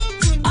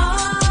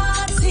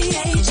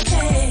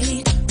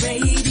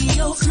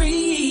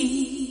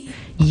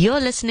You're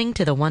listening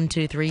to the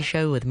 123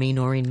 show with me,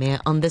 Noreen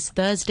Mayer, on this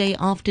Thursday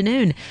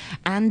afternoon.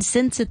 And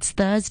since it's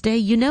Thursday,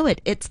 you know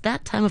it. It's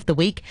that time of the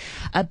week.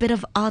 A bit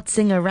of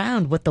artsing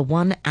around with the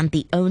one and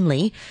the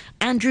only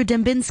Andrew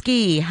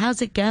Dembinski.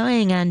 How's it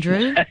going,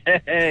 Andrew?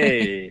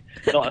 Hey.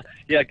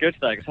 Yeah, good,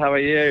 thanks. How are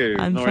you?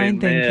 I'm Noreen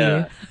fine, thank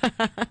Mayer.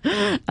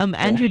 you.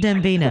 Andrew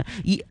Dembina.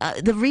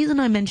 The reason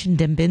I mentioned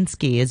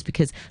Dembinski is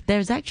because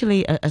there's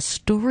actually a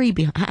story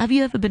behind. Have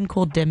you ever been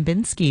called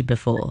Dembinski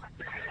before?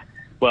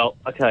 Well,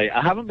 okay,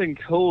 I haven't been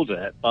called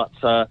it, but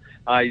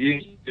I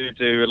used to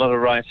do a lot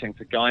of writing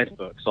for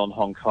guidebooks on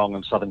Hong Kong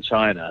and southern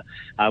China.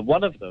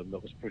 One of them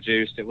that was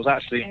produced, it was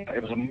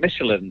a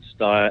Michelin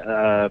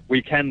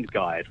weekend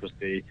guide was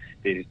the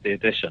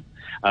edition,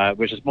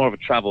 which is more of a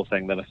travel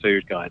thing than a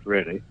food guide,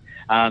 really.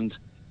 And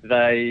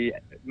they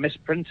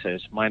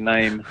misprinted my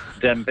name,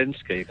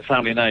 Dembinski, the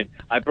family name.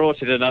 I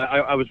brought it in.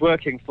 I was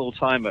working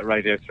full-time at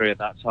Radio 3 at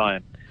that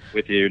time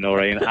with you,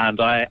 Noreen,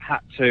 and I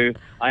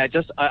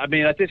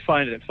did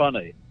find it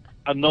funny.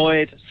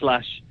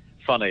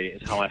 Annoyed/funny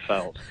is how I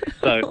felt.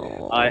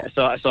 So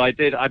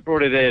I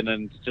brought it in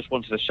and just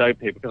wanted to show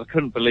people because I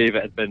couldn't believe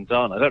it had been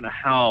done. I don't know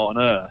how on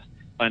earth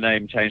my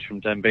name changed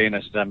from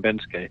Dembina to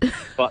Dembinski,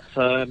 but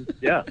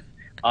yeah.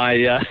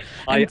 I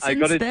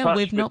got in then touch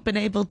we've not been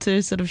able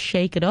to sort of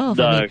shake it off.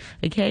 No, I mean,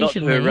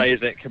 occasionally. not to erase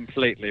it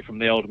completely from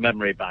the old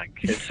memory bank.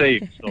 It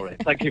seems, sorry.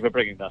 Thank you for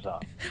bringing that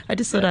up. I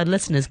just thought our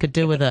listeners could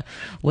do with a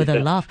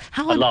laugh.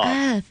 How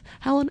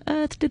on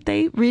earth did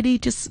they really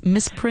just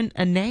misprint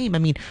a name? I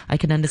mean, I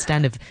can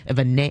understand if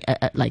a name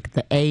like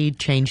the A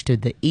changed to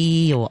the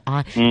E or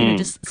I,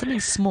 just something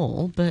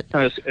small. But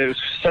no, it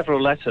was several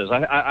letters.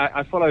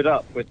 I followed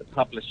up with the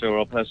publisher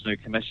or person who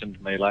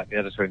commissioned me, like the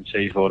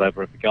editor-in-chief or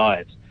whatever of the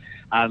guides.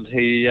 And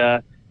he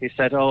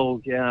said,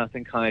 "Oh, yeah, I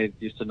think I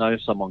used to know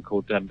someone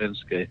called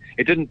Dembinski."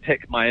 It didn't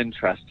pique my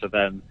interest to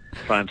then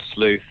try and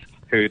sleuth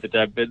who the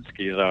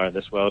Dembinskis are in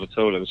this world at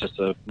all. It was just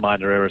a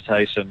minor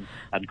irritation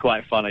and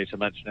quite funny to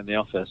mention in the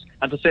office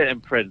and to see it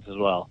in print as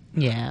well.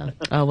 Yeah.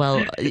 Oh,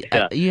 well,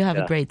 you have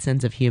a great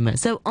sense of humour.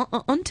 So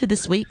on to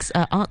this week's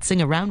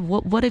Artsing Around.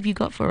 What have you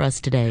got for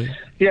us today?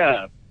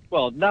 Yeah.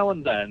 Well, now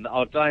and then,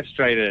 I'll dive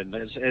straight in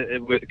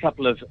with a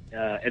couple of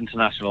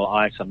international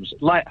items,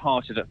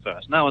 light-hearted at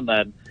first. Now and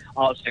then,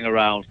 artsing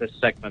around this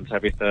segment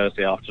every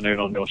Thursday afternoon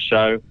on your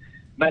show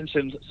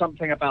mentions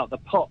something about the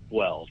pop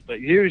world.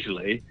 But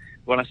usually,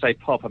 when I say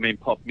pop, I mean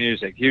pop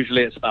music.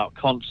 Usually it's about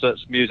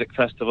concerts, music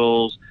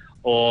festivals,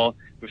 or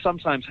we've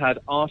sometimes had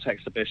art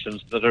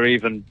exhibitions that are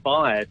even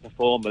by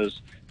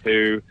performers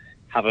who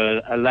have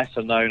a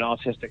lesser-known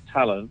artistic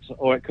talent,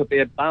 or it could be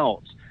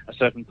about a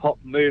certain pop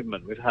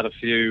movement. We've had a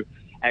few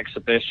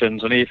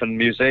exhibitions and even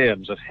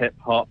museums of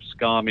hip-hop,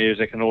 ska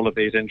music, and all of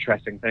these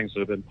interesting things that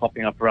have been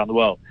popping up around the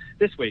world.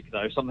 This week,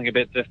 though, something a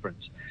bit different.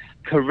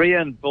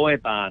 Korean boy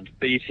band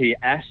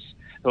BTS,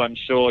 who I'm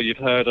sure you've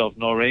heard of,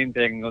 Noreen,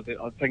 being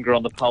a finger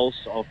on the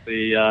pulse of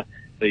the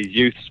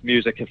youth's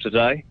music of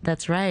today.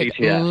 That's right.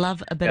 BTS.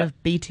 Love a bit of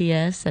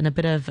BTS and a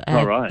bit of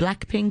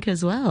Blackpink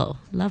as well.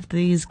 Love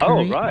these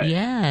Oh, right.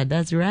 Yeah,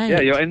 that's right.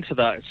 Yeah, you're into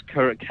that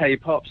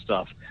K-pop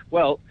stuff.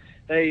 Well,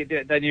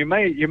 then you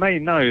may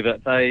know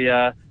that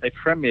they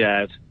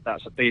premiered,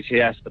 that's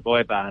BTS, the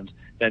boy band,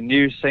 their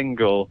new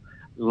single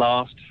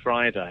last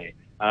Friday,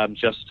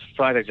 just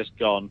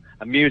gone,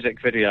 a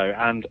music video,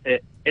 and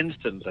it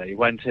instantly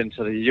went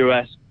into the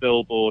US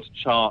Billboard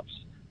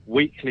charts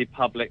weekly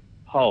public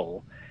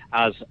poll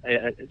as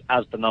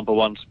the number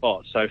one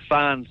spot. So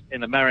fans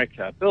in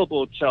America,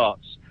 Billboard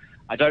charts,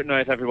 I don't know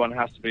if everyone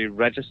has to be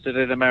registered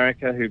in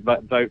America who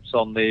votes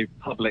on the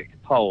public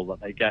poll that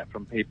they get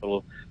from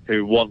people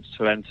who want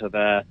to enter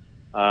their,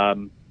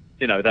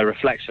 their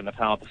reflection of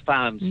how the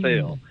fans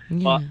feel.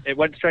 Yeah. But it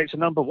went straight to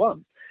number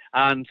one.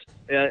 And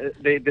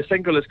the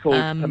single is called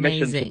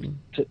Amazing.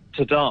 Permission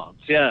to Dance.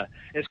 Yeah,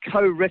 it's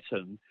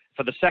co-written.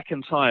 For the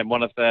second time,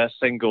 one of their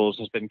singles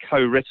has been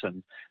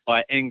co-written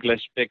by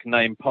English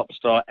big-name pop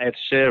star Ed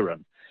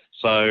Sheeran.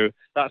 So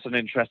that's an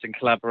interesting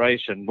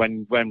collaboration.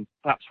 When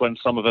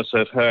some of us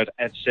have heard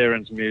Ed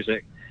Sheeran's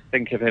music,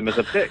 think of him as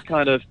a bit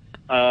kind of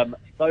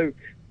folk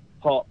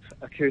pop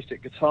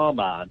acoustic guitar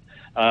man,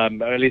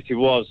 or at least he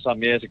was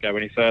some years ago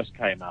when he first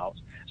came out.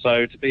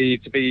 So to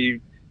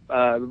be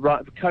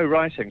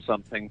co-writing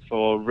something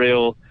for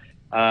real,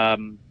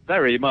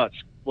 very much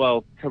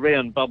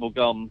Korean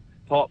bubblegum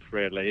pop,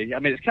 really. I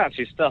mean, it's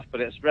catchy stuff, but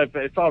it's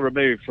far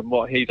removed from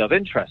what he does.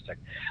 Interesting,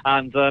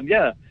 and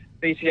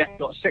BTS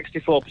got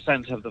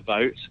 64% of the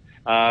vote,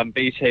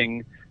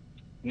 beating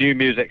new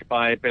music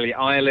by Billie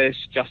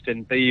Eilish,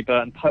 Justin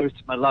Bieber, and Post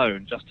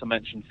Malone, just to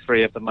mention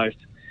three of the most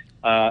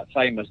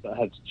famous that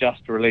had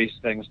just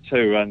released things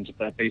too, and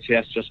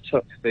BTS just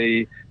took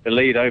the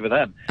lead over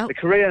them. Oh. The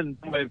Korean...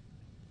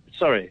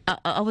 Sorry.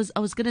 I was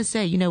going to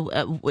say,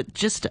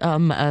 just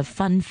a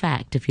fun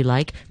fact, if you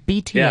like.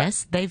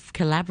 BTS, they've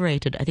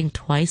collaborated, I think,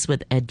 twice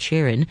with Ed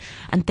Sheeran,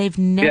 and they've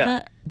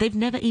never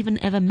even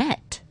ever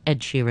met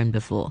Ed Sheeran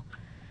before.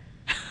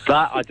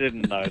 That I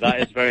didn't know.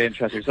 That is very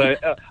interesting. So,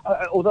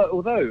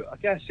 although I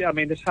guess, yeah, I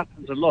mean, this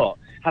happens a lot.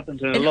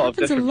 Happens in a lot of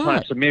different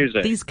types of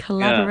music. These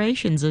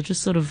collaborations are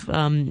just sort of,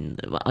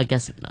 well, I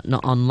guess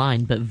not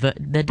online, but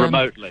they're done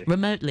remotely.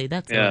 Remotely,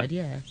 that's the word.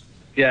 Yeah.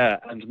 Yeah,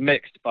 and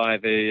mixed by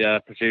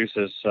the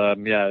producers.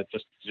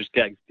 Just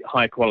getting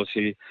high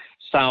quality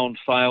sound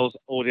files,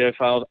 audio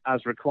files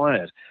as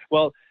required.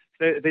 Well,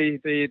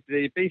 the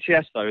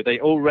BTS though, they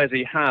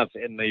already have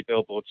in the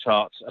Billboard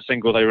charts a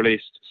single they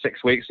released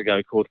 6 weeks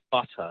ago called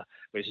Butter,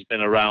 which has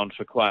been around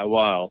for quite a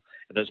while.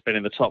 That's been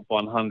in the top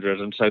 100,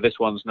 and so this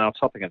one's now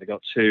topping it. They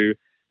got 2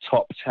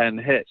 top 10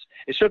 hits.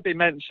 It should be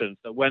mentioned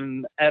that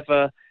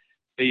whenever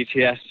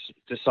BTS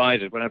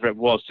decided, whenever it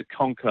was, to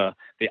conquer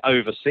the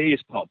overseas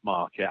pop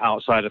market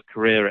outside of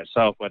Korea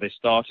itself, where they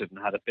started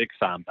and had a big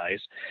fan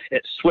base,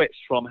 it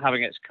switched from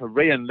having its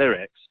Korean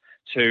lyrics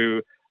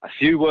to a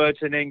few words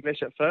in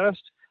English at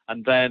first,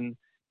 and then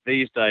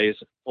these days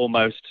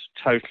almost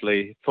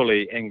totally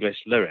fully English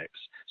lyrics.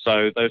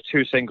 So those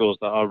 2 singles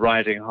that are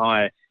riding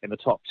high in the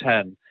top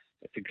 10,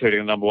 including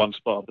the number 1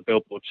 spot of the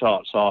Billboard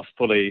charts, are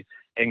fully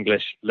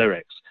English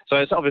lyrics. So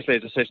it's obviously a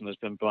decision that's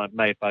been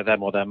made by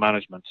them or their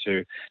management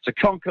to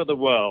conquer the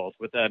world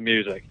with their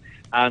music.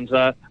 And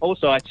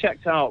also I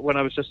checked out, when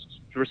I was just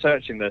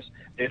researching this,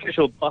 the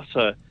official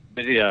Butter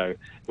video,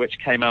 which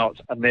came out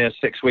a mere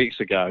 6 weeks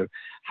ago,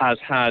 has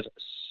had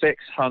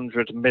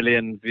 600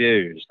 million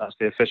views. That's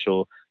the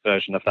official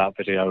version of that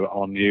video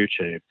on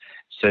YouTube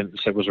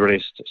since it was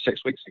released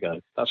 6 weeks ago.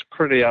 That's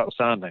pretty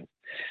outstanding.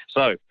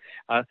 So,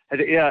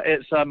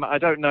 it's I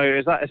don't know.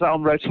 Is that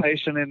on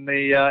rotation in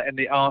the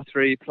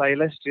R3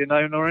 playlist? Do you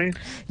know, Noreen?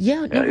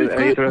 Yeah,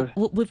 no,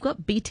 we've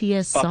got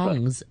BTS Butter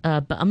songs,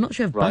 but I'm not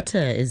sure if Butter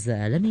is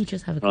there. Let me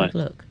just have a quick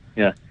look.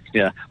 Yeah.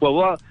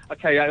 Well,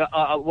 okay.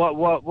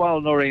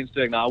 While Noreen's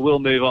doing that, I will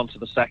move on to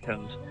the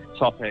second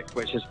topic,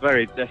 which is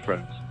very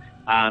different,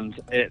 and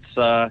it's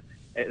a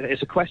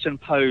question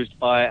posed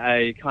by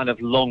a kind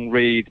of long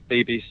read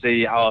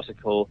BBC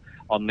article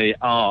on the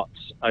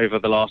arts over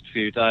the last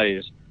few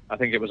days. I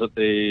think it was at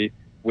the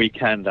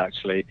weekend,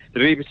 actually. The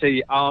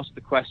BBC asked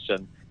the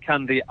question,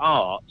 can the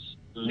arts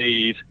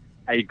lead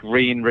a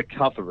green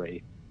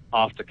recovery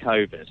after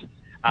COVID?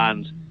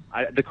 And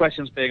the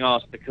question's being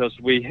asked because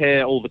we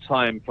hear all the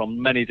time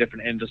from many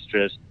different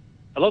industries,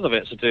 a lot of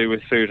it to do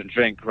with food and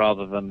drink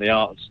rather than the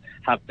arts,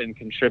 have been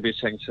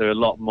contributing to a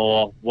lot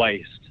more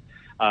waste.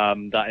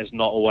 That is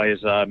not always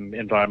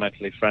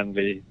environmentally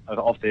friendly,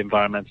 of the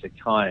environmentally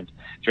kind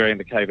during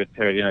the COVID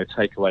period,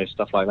 takeaway,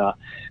 stuff like that.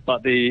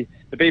 But the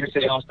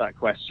BBC asked that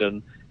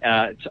question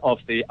of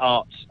the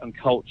arts and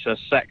culture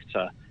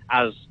sector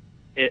as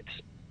it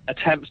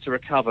attempts to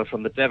recover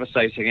from the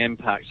devastating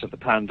impacts of the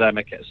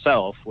pandemic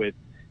itself, with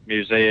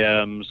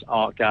museums,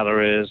 art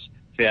galleries,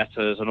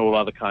 theatres and all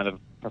other kind of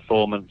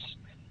performance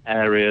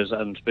areas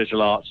and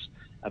visual arts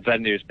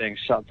venues being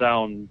shut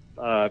down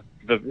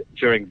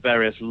during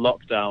various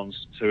lockdowns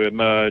to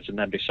emerge and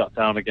then be shut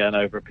down again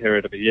over a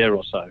period of a year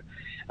or so.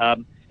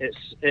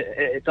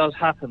 It does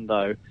happen,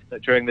 though,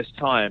 that during this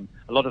time,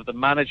 a lot of the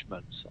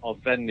management of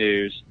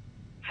venues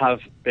have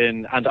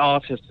been, and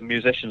artists and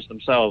musicians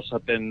themselves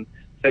have been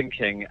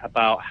thinking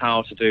about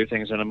how to do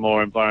things in a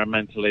more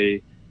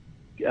environmentally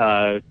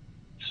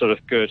sort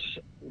of good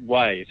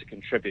way to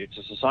contribute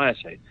to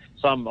society.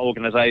 Some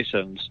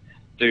organisations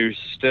do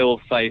still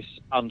face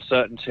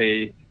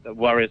uncertainty that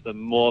worries them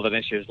more than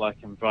issues like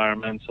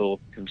environmental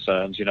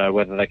concerns,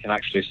 whether they can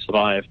actually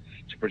survive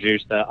to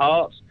produce their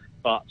art.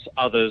 But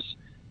others,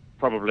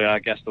 probably I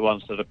guess the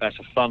ones that are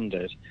better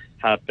funded,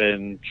 have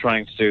been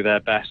trying to do their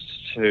best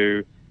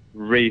to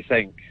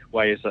rethink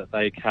ways that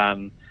they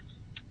can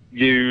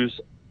use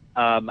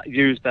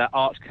their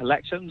art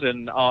collections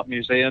in art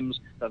museums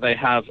that they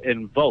have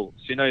in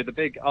vaults. The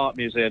big art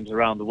museums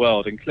around the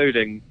world,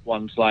 including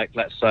ones like,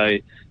 let's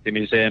say, the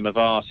Museum of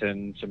Art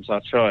in Tsim Sha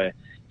Tsui,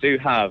 do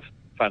have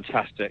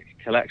fantastic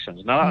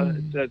collections. Now,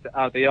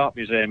 the art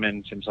museum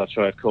in Tsim Sha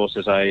Tsui, of course,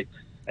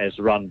 is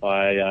run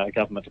by a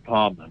government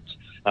department,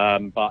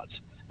 but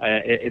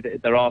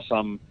there are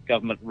some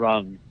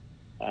government-run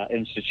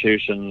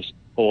institutions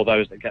for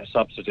those that get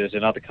subsidies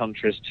in other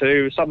countries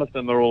too. Some of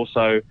them are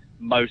also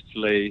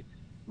mostly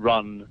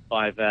run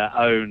by their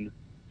own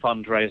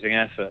fundraising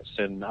efforts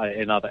in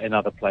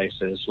other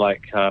places,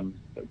 like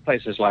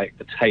places like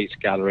the Tate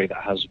Gallery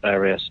that has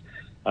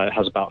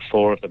has about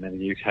 4 of them in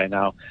the UK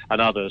now,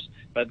 and others.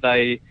 But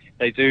they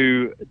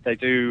do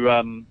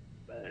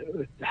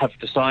have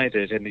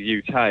decided in the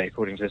UK,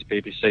 according to this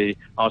BBC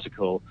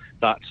article,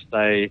 that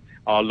they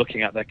are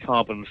looking at their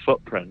carbon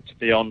footprint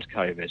beyond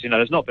COVID.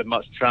 There's not been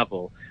much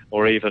travel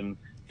or even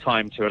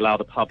time to allow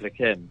the public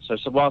in. So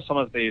while some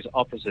of these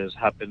offices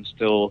have been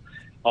still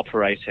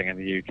operating in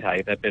the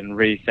UK, they've been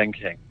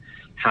rethinking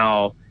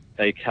how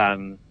they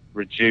can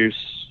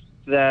reduce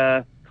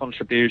their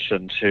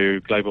contribution to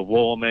global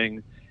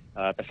warming.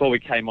 Before we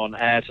came on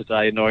air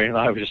today, Noreen and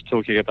I were just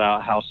talking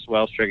about how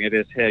sweltering it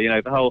is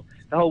here. The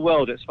whole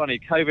world, it's funny,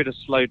 COVID has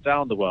slowed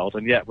down the world,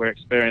 and yet we're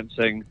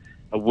experiencing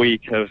a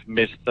week of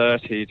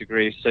mid-30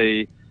 degrees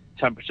C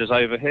temperatures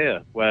over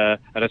here, where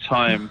at a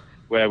time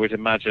where we'd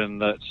imagine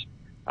that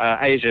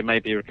Asia may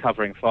be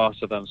recovering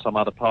faster than some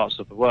other parts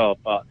of the world,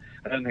 but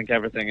I don't think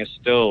everything is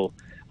still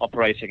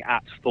operating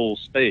at full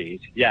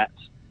speed, yet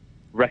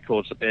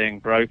records are being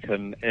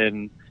broken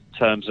in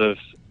terms of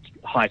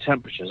high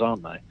temperatures,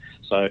 aren't they?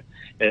 So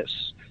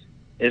it's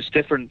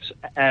different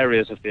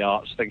areas of the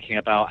arts thinking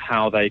about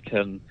how they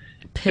can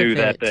do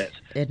their bit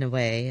in a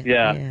way.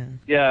 And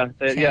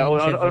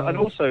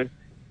also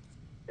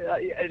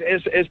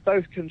it's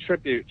both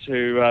contribute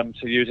to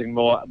using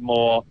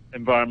more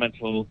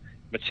environmental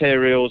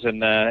materials in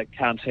their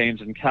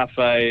canteens and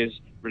cafes,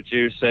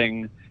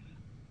 reducing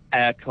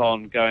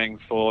aircon, going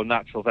for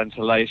natural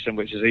ventilation,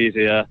 which is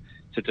easier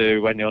to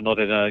do when you're not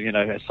in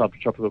a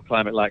subtropical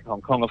climate like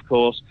Hong Kong, of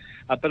course,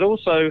 but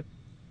also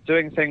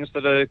doing things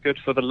that are good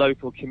for the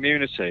local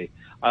community.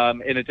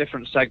 In a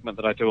different segment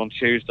that I do on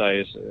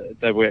Tuesdays,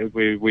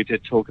 we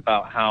did talk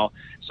about how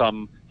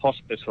some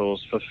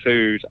hospitals for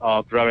food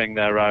are growing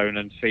their own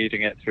and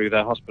feeding it through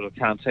their hospital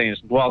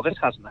canteens. While this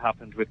hasn't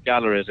happened with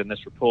galleries in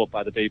this report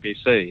by the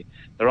BBC,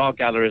 there are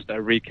galleries that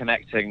are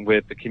reconnecting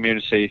with the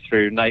community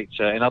through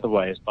nature in other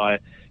ways by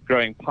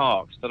growing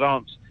parks that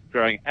aren't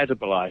growing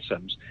edible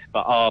items,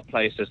 but are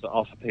places that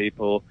offer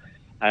people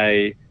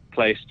a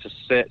place to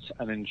sit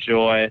and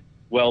enjoy,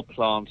 well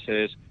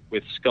planted,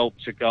 with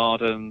sculpture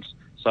gardens.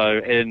 So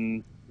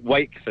in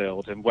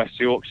Wakefield in West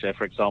Yorkshire,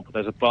 for example,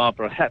 there's a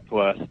Barbara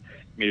Hepworth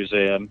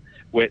museum,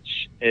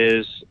 which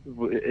is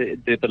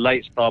the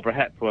late Barbara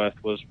Hepworth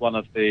was one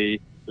of the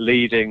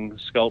leading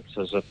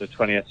sculptors of the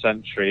 20th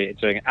century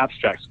doing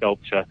abstract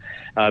sculpture.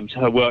 So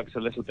her work's a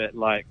little bit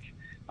like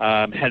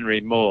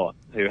Henry Moore,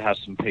 who has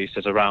some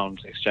pieces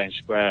around Exchange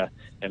Square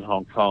in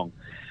Hong Kong.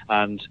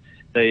 And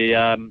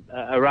there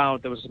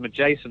was some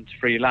adjacent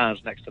free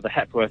land next to the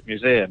Hepworth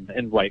Museum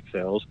in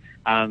Wakefield,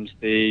 and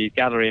the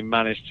gallery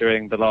managed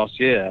during the last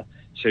year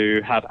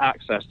to have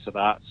access to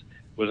that,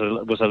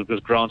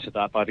 was granted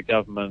that by the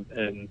government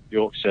in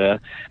Yorkshire,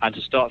 and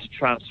to start to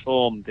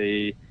transform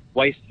the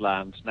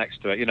wasteland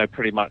next to it,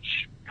 pretty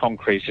much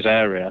concreted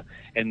area,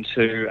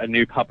 into a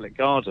new public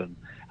garden.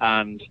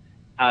 And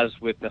as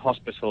with the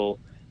hospital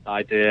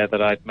idea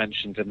that I'd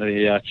mentioned in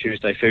the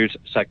Tuesday Food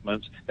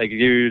segment, they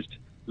used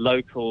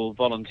local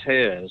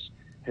volunteers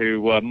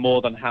who were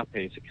more than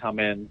happy to come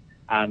in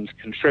and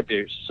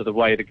contribute to the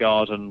way the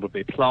garden would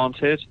be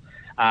planted,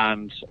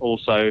 and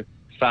also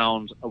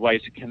found a way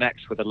to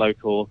connect with the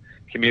local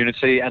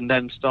community, and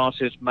then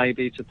started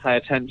maybe to pay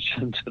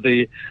attention to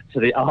the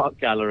art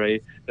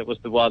gallery that was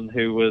the one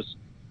who was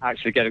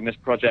actually getting this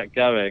project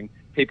going.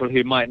 People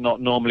who might not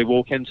normally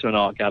walk into an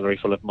art gallery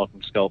full of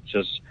modern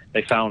sculptures,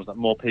 they found that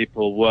more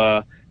people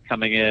were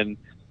coming in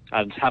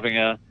and having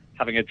a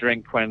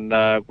drink when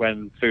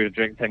food and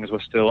drink things were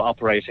still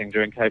operating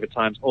during COVID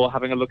times, or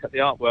having a look at the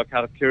artwork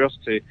out of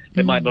curiosity.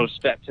 They might not have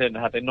stepped in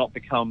had they not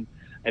become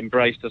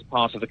embraced as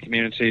part of the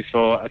community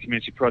for a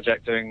community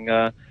project doing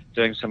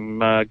some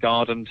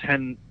garden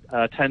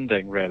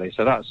tending, really.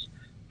 So that's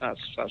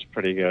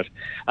pretty good.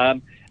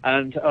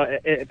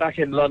 Back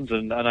in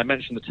London, and I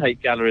mentioned the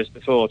Tate Galleries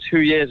before, 2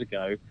 years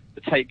ago,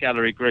 the Tate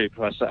Gallery Group,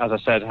 who, as I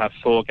said, have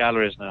 4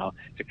 galleries now,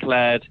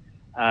 declared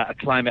a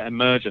climate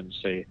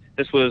emergency.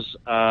 This was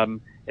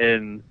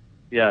in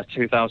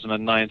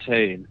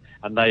 2019,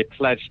 and they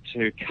pledged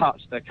to cut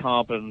their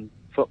carbon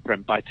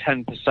footprint by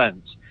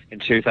 10% in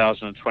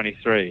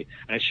 2023.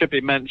 And it should be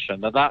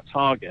mentioned that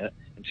target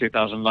in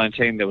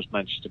 2019 there was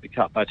mentioned to be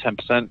cut by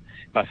 10%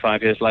 by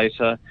 5 years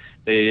later.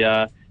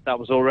 That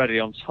was already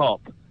on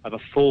top of a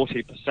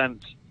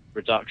 40%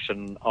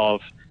 reduction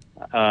of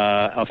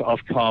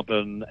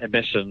carbon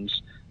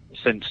emissions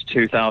since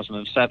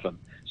 2007.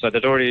 So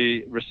they'd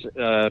already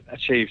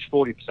achieved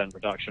 40%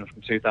 reduction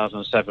from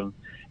 2007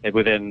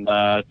 within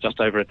just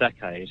over a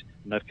decade,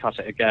 and they've cut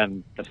it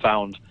again. They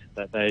found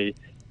that they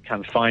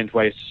can find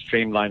ways to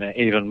streamline it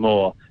even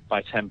more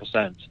by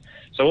 10%.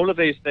 So all of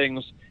these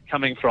things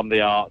coming from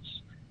the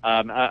arts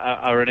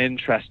are an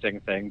interesting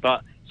thing,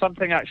 but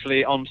something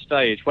actually on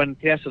stage, when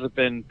pieces have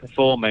been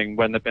performing,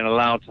 when they've been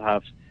allowed to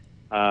have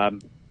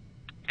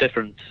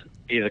different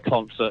either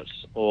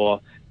concerts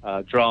or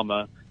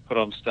drama put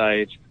on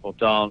stage or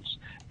dance,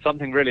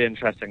 something really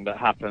interesting that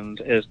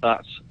happened is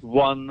that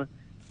one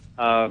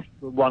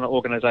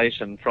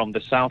organisation from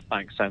the South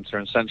Bank Centre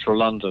in central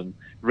London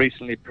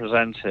recently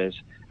presented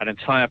an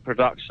entire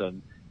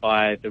production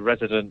by the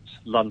resident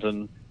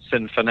London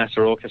Sinfonetta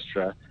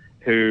Orchestra,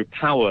 who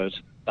powered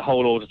the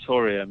whole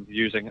auditorium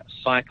using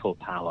cycle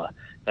power.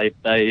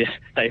 They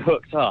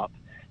hooked up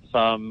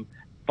some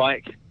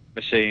bike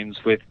machines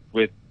with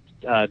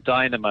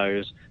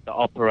dynamos that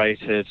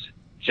operated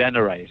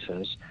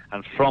generators,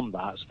 and from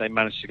that they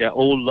managed to get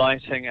all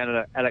lighting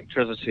and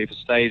electricity for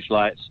stage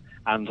lights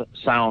and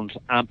sound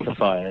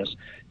amplifiers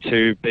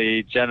to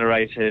be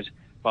generated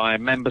by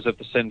members of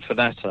the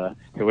Sinfonetta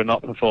who were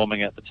not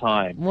performing at the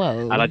time.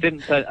 Whoa. And I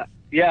didn't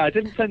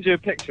send you a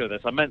picture of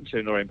this. I meant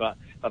to, Noreen, but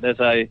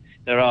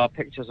there are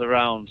pictures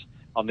around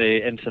on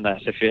the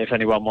internet if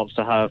anyone wants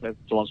to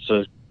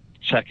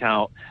check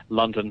out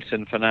London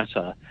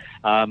Sinfonetta,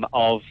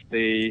 of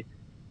the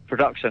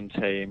production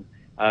team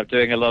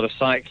doing a lot of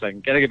cycling,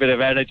 getting a bit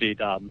of energy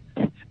done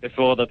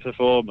before the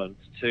performance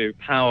to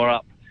power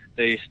up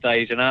the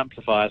stage and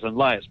amplifiers and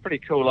lights. Pretty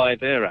cool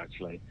idea,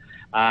 actually.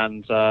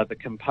 And the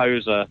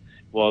composer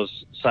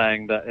was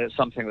saying that it's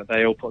something that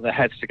they all put their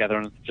heads together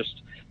and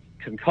just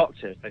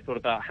concocted. They thought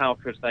about how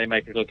could they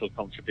make a little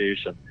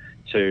contribution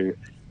to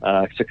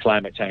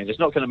climate change. It's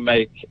not going to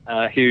make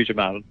a huge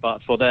amount,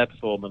 but for their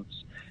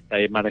performance,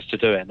 they managed to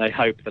do it. And they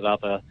hope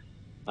that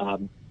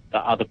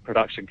other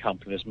production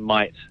companies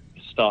might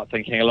start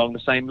thinking along the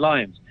same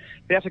lines.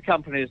 Theatre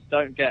companies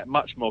don't get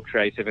much more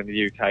creative in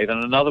the UK than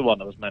another one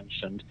that was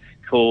mentioned,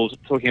 called,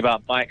 talking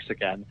about bikes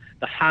again,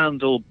 the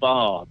Handel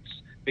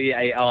Bards,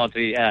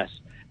 B-A-R-D-S.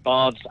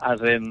 Bards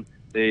as in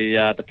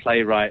the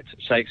playwright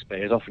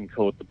Shakespeare is often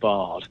called the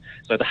Bard.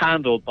 So the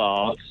Handel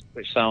Bards,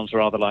 which sounds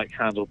rather like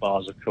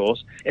handlebars, of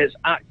course, its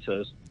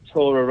actors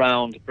tour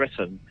around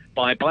Britain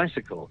by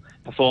bicycle,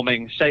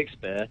 performing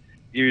Shakespeare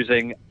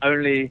using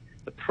only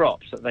the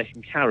props that they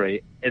can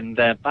carry in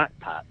their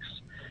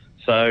backpacks.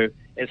 So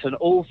it's an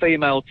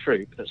all-female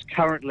troupe that's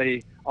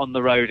currently on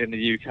the road in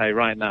the UK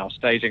right now,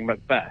 staging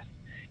Macbeth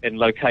in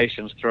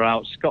locations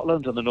throughout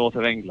Scotland and the north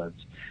of England.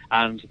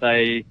 And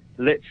they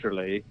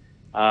literally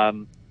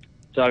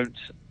don't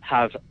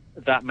have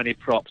that many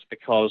props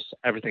because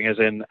everything is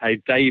in a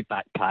day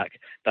backpack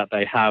that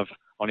they have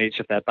on each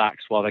of their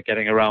backs while they're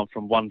getting around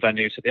from one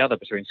venue to the other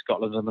between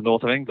Scotland and the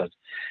north of England.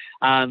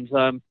 And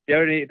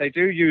they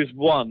do use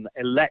one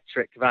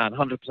electric van,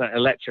 100%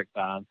 electric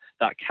van,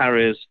 that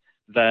carries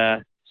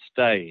their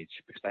stage,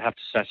 because they have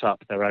to set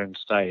up their own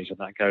stage, and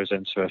that goes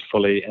into a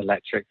fully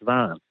electric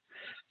van.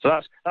 So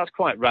that's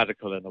quite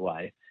radical in a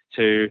way,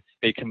 to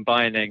be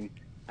combining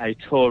a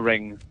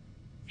touring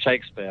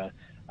Shakespeare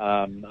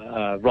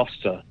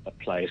roster of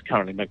plays,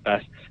 currently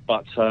Macbeth,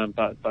 but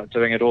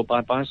doing it all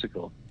by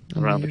bicycle.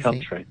 Amazing. Around the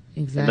country,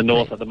 exactly. In the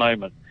north at the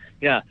moment.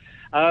 Yeah.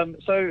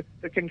 So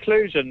the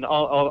conclusion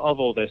of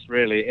all this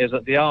really is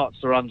that the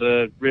arts are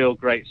under real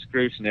great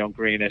scrutiny on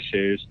green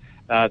issues.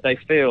 They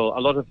feel,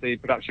 a lot of the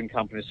production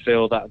companies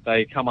feel that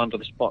they come under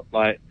the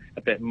spotlight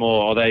a bit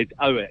more, or they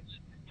owe it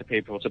to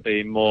people to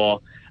be more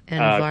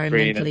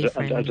green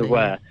and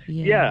aware.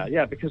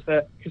 Yeah, because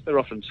they're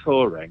often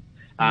touring.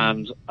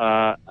 And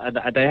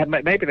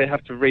maybe they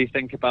have to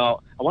rethink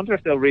about, I wonder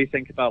if they'll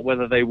rethink about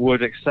whether they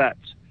would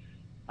accept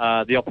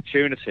the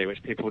opportunity,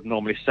 which people would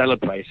normally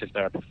celebrate if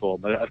they're a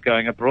performer, of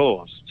going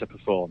abroad to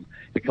perform.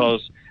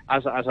 Because,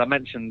 as I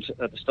mentioned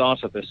at the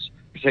start of this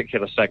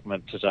particular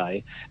segment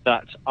today,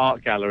 that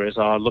art galleries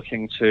are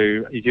looking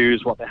to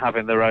use what they have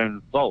in their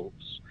own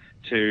vaults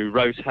to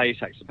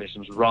rotate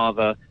exhibitions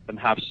rather than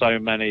have so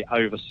many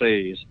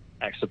overseas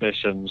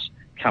exhibitions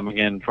coming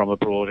in from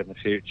abroad in the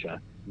future.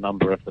 A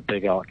number of the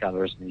big art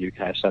galleries in the UK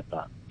have said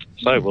that.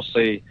 So we'll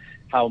see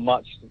how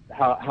much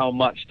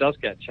does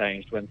get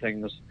changed when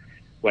things,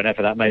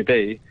 whenever that may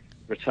be,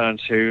 return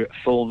to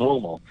full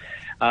normal.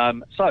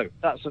 So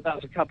that's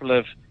a couple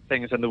of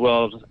things in the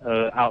world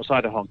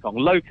outside of Hong Kong.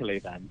 Locally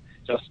then,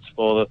 just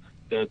for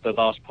the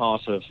last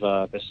part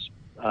of this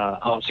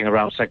Artsing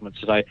Around segment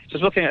today,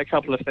 just looking at a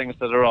couple of things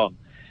that are on.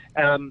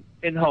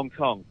 In Hong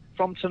Kong,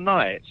 from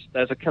tonight,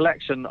 there's a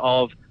collection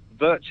of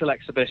virtual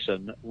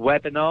exhibition,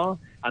 webinar,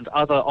 and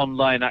other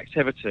online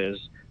activities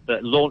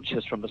that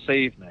launches from this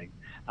evening.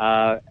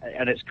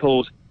 And it's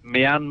called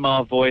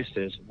Myanmar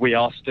Voices, We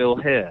Are Still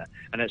Here.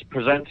 And it's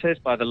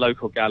presented by the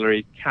local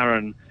gallery,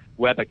 Karen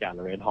Weber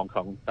Gallery in Hong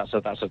Kong. That's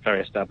a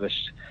very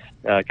established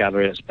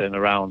gallery. It's been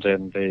around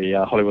in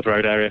the Hollywood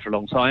Road area for a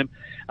long time.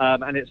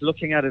 And it's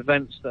looking at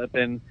events that have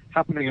been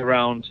happening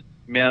around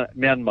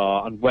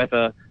Myanmar and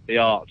whether the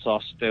arts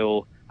are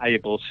still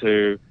able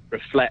to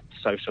reflect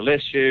social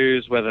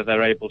issues, whether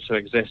they're able to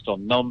exist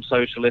on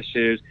non-social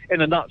issues. In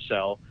a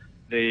nutshell,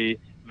 the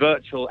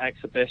virtual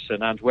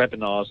exhibition and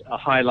webinars are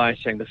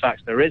highlighting the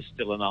fact there is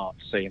still an art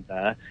scene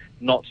there,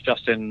 not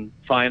just in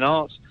fine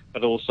art,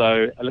 but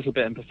also a little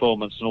bit in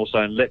performance and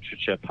also in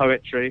literature,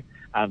 poetry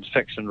and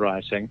fiction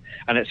writing.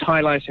 And it's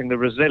highlighting the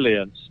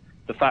resilience,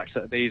 the fact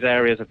that these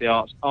areas of the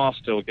arts are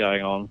still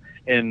going on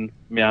in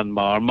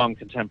Myanmar among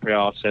contemporary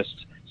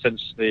artists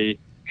since the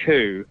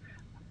coup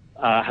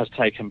has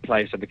taken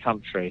place in the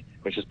country,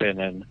 which has been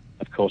in,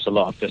 of course, a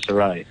lot of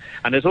disarray.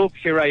 And it's all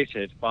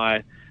curated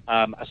by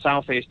a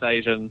Southeast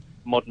Asian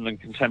modern and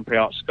contemporary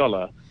art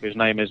scholar whose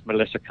name is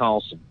Melissa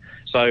Carlson.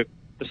 So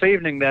this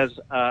evening there's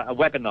a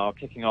webinar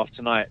kicking off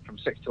tonight from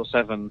 6 till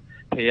 7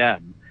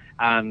 p.m.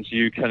 and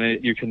you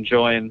can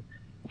join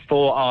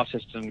 4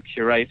 artists and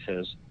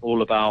curators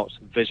all about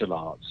visual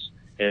arts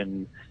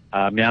in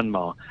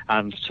Myanmar.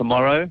 And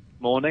tomorrow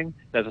morning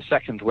there's a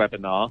second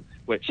webinar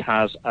which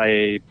has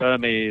a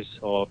Burmese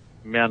or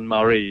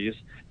Myanmarese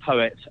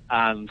poet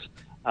and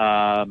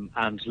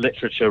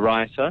literature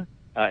writer,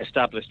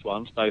 established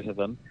ones, both of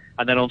them.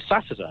 And then on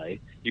Saturday,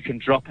 you can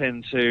drop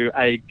into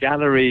a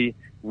gallery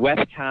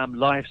webcam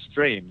live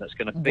stream that's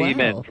going to beam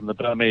in from the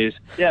Burmese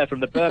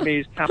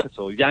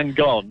capital,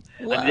 Yangon.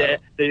 Wow. And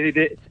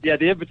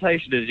the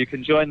invitation is you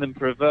can join them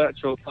for a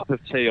virtual cup of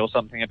tea or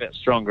something a bit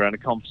stronger and a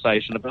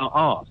conversation about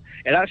art.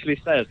 It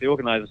actually says, the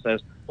organizer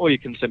says, or you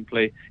can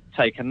simply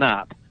take a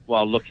nap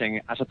while looking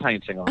at a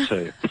painting or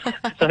two.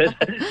 And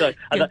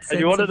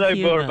you want to know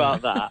more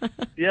about that,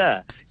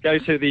 go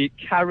to the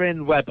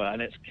Karin Weber,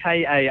 and it's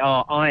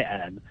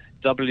KarinWeber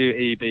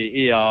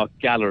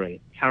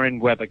Gallery,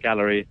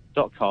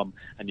 KarinWeberGallery.com,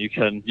 and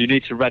you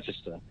need to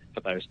register for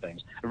those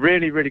things.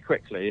 Really, really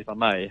quickly, if I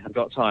may, I've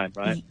got time,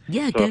 right?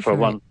 Yeah, go for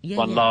one it.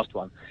 Last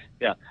one.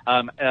 Yeah.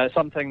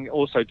 Something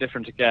also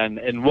different again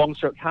in Wong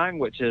Suk Hang,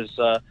 which is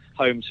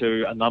home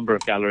to a number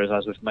of galleries,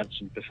 as we've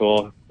mentioned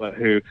before,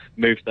 who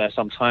moved there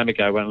some time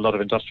ago when a lot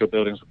of industrial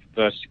buildings were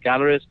converted to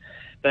galleries.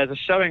 There's a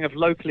showing of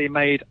locally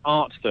made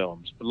art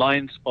films.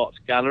 Blind Spot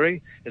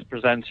Gallery is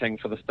presenting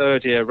for the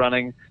third year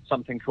running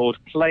something called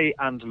Play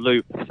and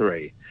Loop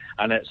 3.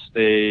 And it's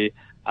the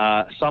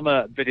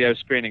summer video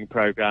screening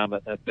program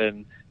that they've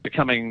been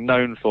becoming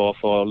known for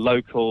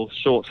local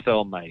short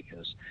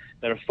filmmakers.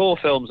 There are 4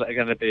 films that are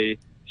going to be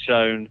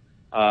shown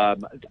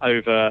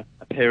over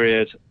a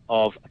period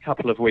of a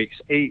couple of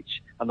weeks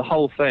each, and the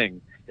whole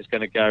thing is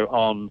going to go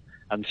on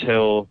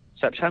until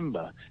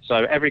September. So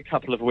every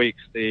couple of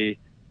weeks the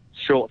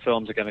short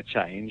films are going to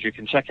change. You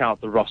can check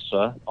out the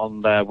roster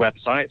on their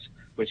website,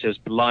 which is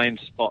Blind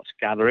Spot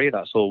Gallery,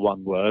 that's all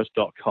one word,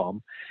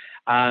 .com,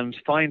 and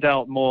find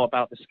out more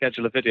about the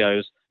schedule of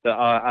videos that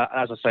are,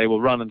 as I say, will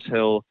run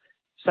until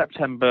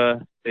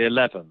September the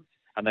 11th,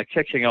 and they're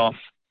kicking off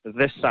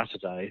this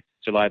Saturday,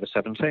 July the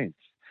 17th.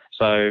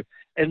 So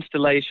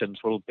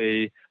installations will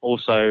be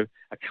also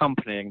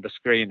accompanying the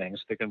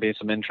screenings. There are going to be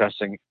some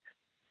interesting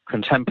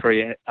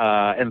contemporary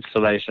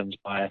installations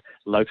by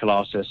local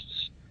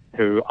artists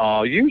who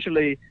are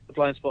usually the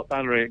Blind Spot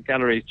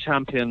Gallery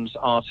champions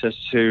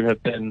artists who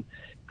have been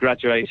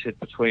graduated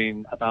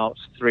between about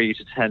 3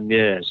 to 10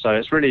 years. So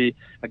it's really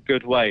a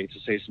good way to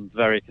see some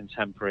very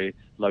contemporary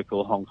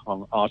local Hong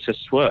Kong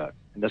artists' work,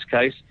 in this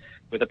case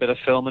with a bit of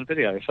film and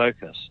video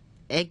focus.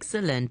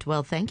 Excellent.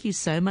 Well, thank you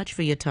so much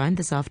for your time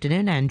this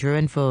afternoon, Andrew,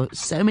 and for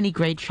so many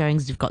great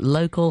showings. You've got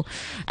local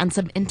and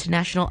some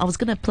international. I was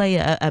going to play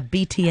a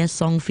BTS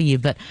song for you,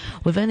 but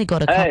we've only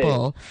got a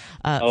couple.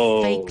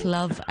 Fake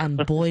Love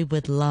and Boy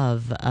With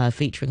Love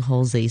featuring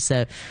Halsey.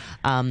 So,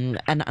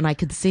 and I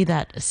could see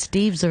that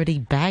Steve's already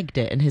bagged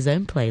it in his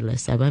own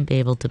playlist. I won't be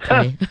able to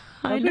play.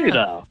 I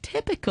know.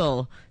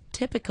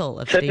 Typical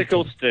of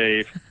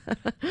Steve.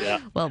 Yeah.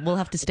 Well, we'll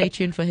have to stay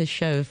tuned for his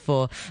show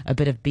for a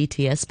bit of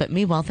BTS. But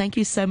meanwhile, thank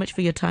you so much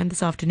for your time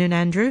this afternoon,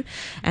 Andrew.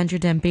 Andrew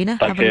Dembina,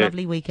 have a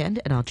lovely weekend,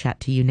 and I'll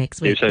chat to you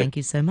next week. Thank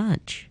you so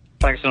much.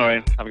 Thanks,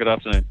 Noreen. Have a good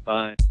afternoon.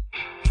 Bye.